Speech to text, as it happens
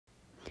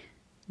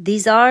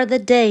These are the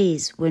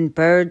days when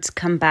birds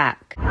come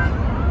back.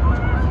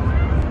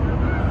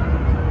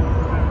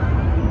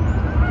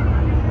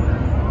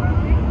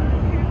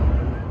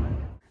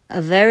 A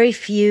very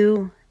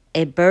few,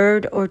 a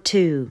bird or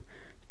two,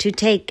 to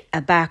take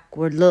a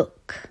backward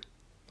look.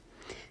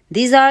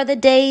 These are the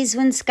days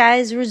when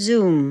skies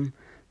resume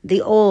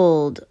the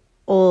old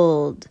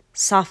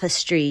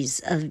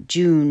sophistries of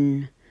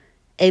June,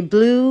 a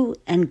blue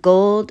and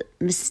gold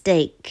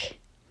mistake.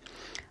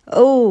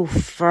 O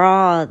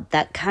fraud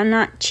that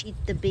cannot cheat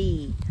the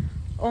bee,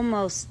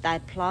 almost thy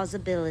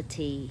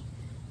plausibility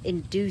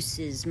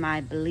induces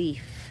my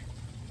belief,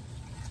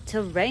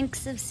 till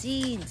ranks of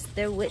seeds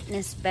their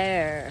witness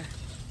bear,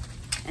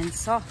 and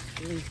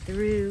softly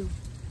through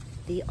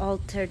the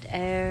altered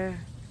air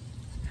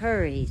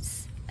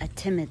hurries a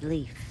timid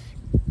leaf.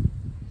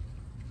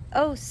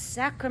 O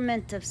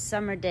sacrament of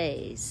summer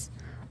days,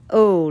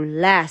 O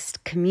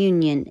last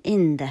communion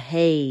in the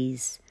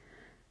haze,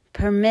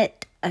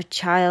 permit a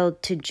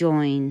child to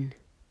join,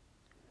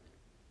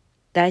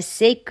 thy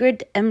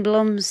sacred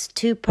emblems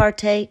to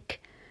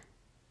partake,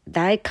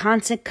 thy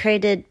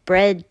consecrated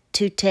bread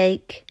to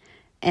take,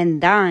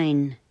 and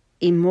thine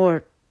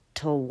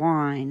immortal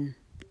wine.